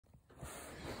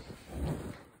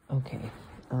Okay,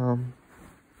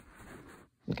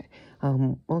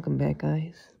 welcome back,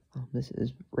 guys. This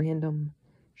is random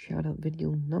shoutout video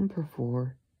number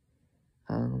 4.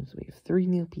 So we have 3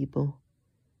 new people.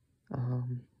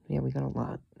 Yeah, we got a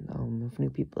lot, of new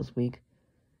people this week.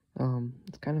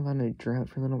 It's kind of on a drought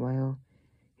for a little while.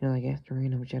 You know, like, after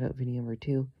random shoutout video number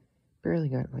 2, barely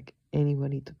got, like,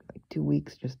 anybody. It took, like, 2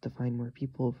 weeks just to find more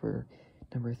people for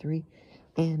number 3.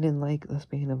 And in, like, the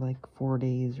span of, like, 4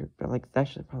 days, or, like,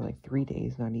 actually probably, like, 3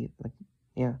 days, not even, like,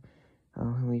 yeah.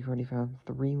 We've already found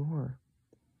 3 more.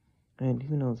 And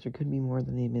who knows, there could be more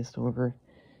that they missed over.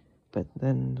 But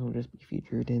then they'll just be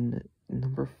featured in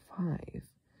number 5.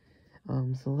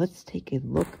 So let's take a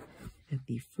look at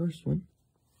the first one.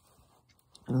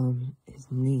 His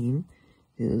name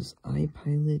is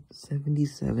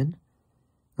iPilot77.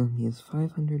 He has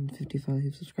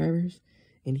 555 subscribers,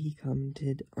 and he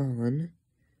commented on,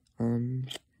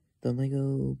 the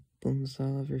Lego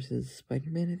Bonesaw versus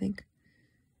Spider-Man, I think.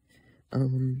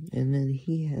 And then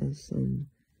he has some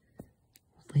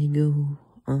Lego,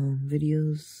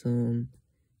 videos,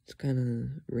 it's kind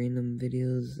of random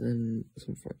videos and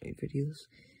some Fortnite videos.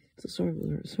 It's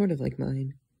sort of like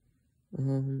mine.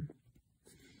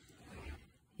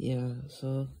 Yeah,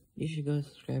 so you should go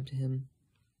subscribe to him.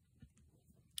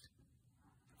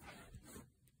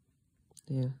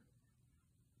 Yeah.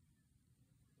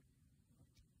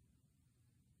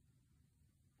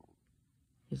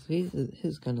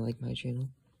 His kind of like my channel.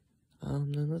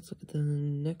 Then let's look at the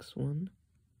next one.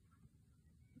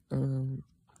 And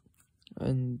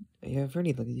yeah, I've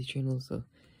already looked at these channels, so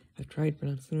I've tried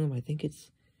pronouncing them. I think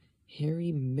it's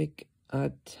Harry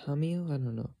McAtamio. I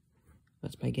don't know.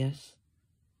 That's my guess.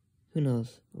 Who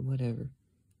knows? Whatever.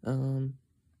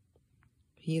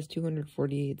 He has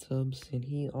 248 subs, and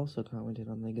he also commented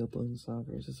on Lego Bonesaw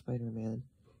vs. Spider-Man.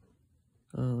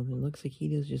 It looks like he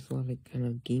does just a lot of kind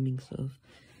of gaming stuff.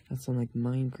 Got some like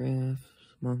Minecraft,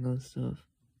 manga stuff.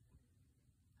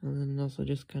 And then also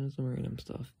just kind of some random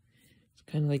stuff. It's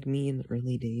kind of like me in the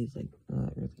early days, like,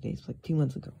 like 2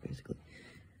 months ago, basically.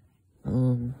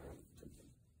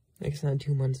 It's not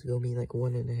 2 months ago, me, like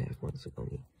 1.5 months ago,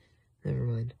 me. Never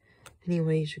mind.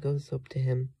 Anyway, you should go sub to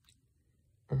him.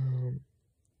 And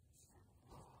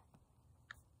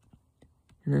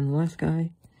then the last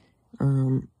guy,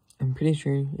 I'm pretty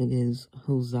sure it is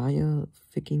Hosea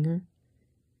Fickinger.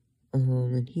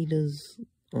 And he does,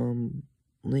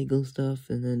 Lego stuff,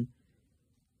 and then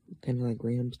kind of like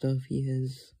random stuff. He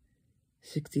has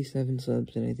 67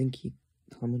 subs, and I think he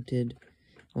commented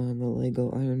on the Lego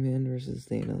Iron Man versus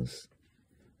Thanos.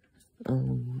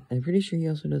 I'm pretty sure he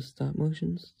also does stop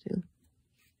motions, too.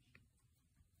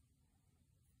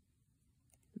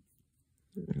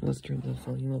 Let's turn the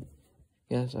volume up.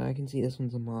 Yeah, so I can see this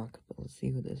one's a mock, but let's see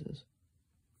who this is.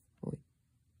 Oh, wait.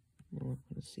 I want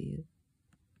to see it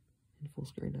in full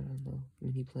screen, not on the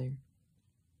mini player.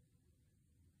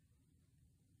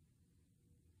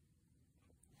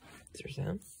 Is there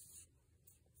sound?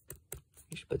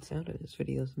 You should put sound in his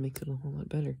videos, it makes it a whole lot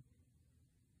better.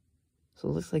 So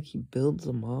it looks like he builds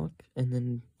a mock, and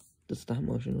then does stop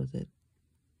motion with it.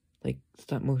 Like,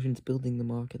 stop motion's building the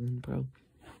mock, and then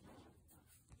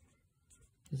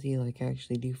does he, like,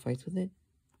 actually do fights with it?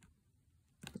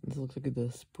 This looks like the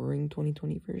spring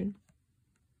 2020 version.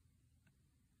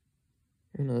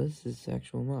 Or no, this is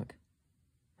actual mock.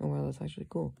 Oh wow, that's actually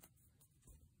cool.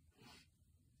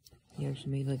 He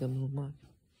actually made, like, a little mock.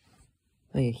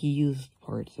 Oh yeah, he used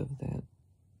parts of that.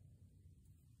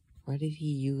 Why did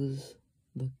he use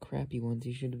the crappy ones?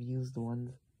 He should have used the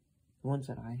ones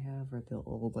that I have are the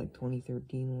old, like,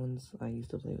 2013 ones. I used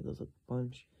to play with those a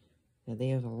bunch. Yeah, they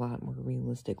have a lot more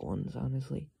realistic ones,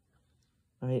 honestly.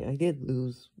 I did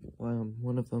lose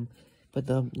one of them, but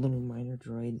the little miner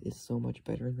droid is so much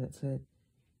better in that set.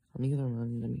 The other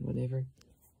one, I mean, whatever.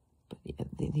 But yeah,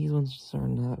 these ones just are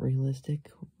not realistic.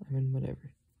 I mean,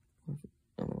 whatever. I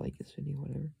don't like this video,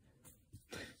 whatever.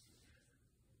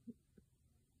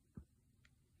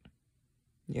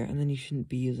 Yeah, and then you shouldn't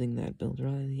be using that builder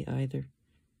either.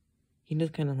 He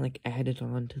just kind of, like, added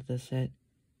on to the set.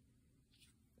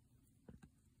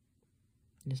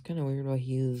 And it's kind of weird why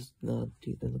he used it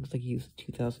looks like he used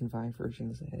 2005 version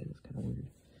instead. It's kind of weird.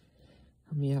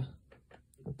 Yeah.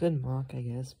 A good mock, I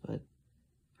guess, but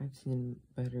I've seen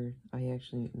better. I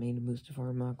actually made a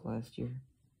Mustafar mock last year,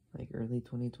 like early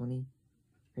 2020,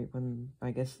 right when,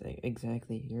 I guess,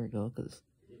 exactly a year ago, because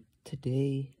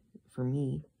today, for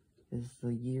me, is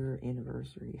the year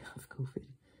anniversary of COVID.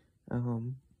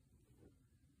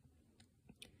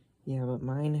 Yeah, but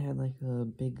mine had, like, a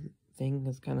big thing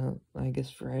that's kind of, I guess,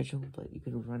 fragile, but you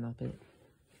could run up it.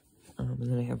 And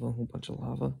then I have a whole bunch of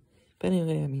lava. But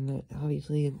anyway, I mean,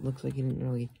 obviously it looks like it didn't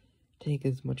really take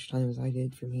as much time as I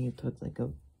did. For me, it took like a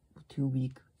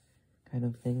 2-week kind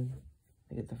of thing.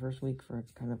 I did the first week for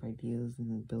kind of ideas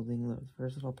and building the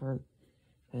first little part,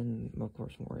 and of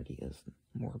course more ideas,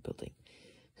 more building.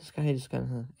 This guy just kind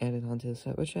of added onto the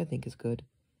set, which I think is good.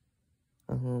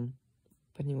 But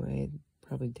anyway,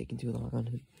 probably taking too long on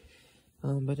it.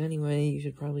 But anyway, you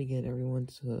should probably get everyone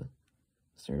to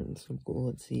start some goal.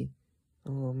 Let's see.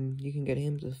 You can get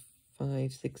him to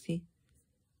 560.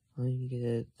 You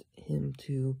get him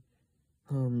to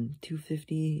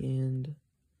 250 and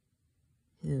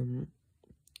him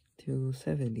to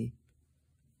 70.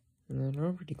 And they're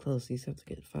all pretty close. These have to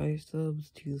get 5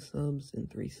 subs, 2 subs, and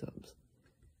 3 subs.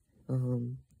 So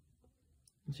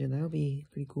that'll be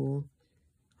pretty cool.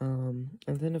 And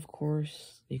then of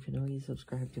course, you can always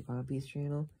subscribe to Bobby's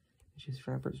channel, which is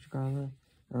Rapper's Drama,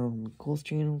 Cole's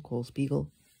channel, Cole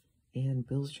Spiegel, and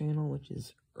Bill's channel, which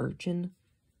is Urchin.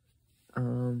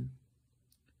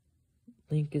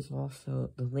 Link is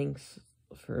also, the links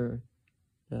for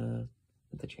the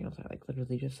channels I like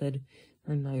literally just said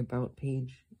are in my about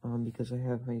page, because I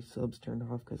have my subs turned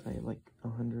off because I have like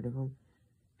 100 of them,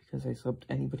 because I subbed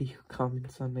anybody who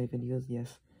comments on my videos.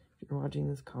 Yes, if you're watching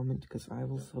this, comment, because I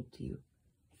will sub to you.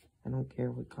 I don't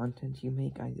care what content you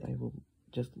make, I will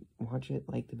just watch it,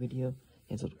 like the video,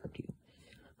 and subscribe to you.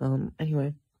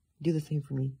 Anyway, do the same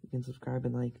for me. You can subscribe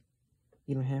and like.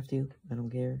 You don't have to, I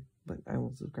don't care, but I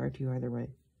will subscribe to you either way.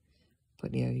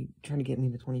 But yeah, you're trying to get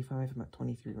me to 25, I'm at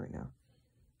 23 right now.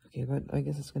 Okay, but I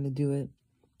guess it's gonna do it.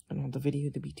 I don't want the video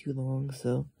to be too long,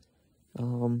 so,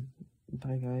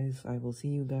 bye guys. I will see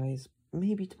you guys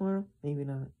maybe tomorrow, maybe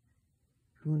not.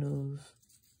 Who knows?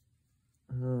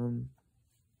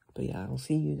 But yeah, I'll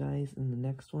see you guys in the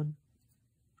next one.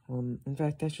 In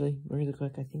fact, actually, really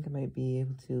quick, I think I might be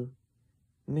able to,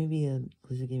 maybe a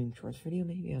Blizzard Gaming Shorts video,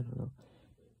 maybe, I don't know.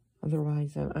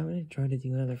 Otherwise, I'm gonna try to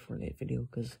do another Fortnite video,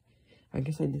 because I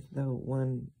guess I did the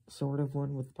one, sort of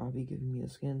one, with Bobby giving me a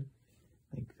skin,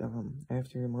 like,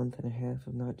 after a month and a half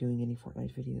of not doing any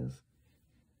Fortnite videos.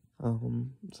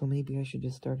 So maybe I should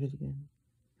just start it again.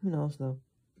 Who knows, though.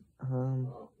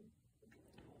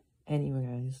 Anyway,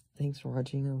 guys, thanks for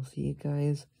watching. I'll see you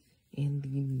guys in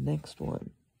the next one.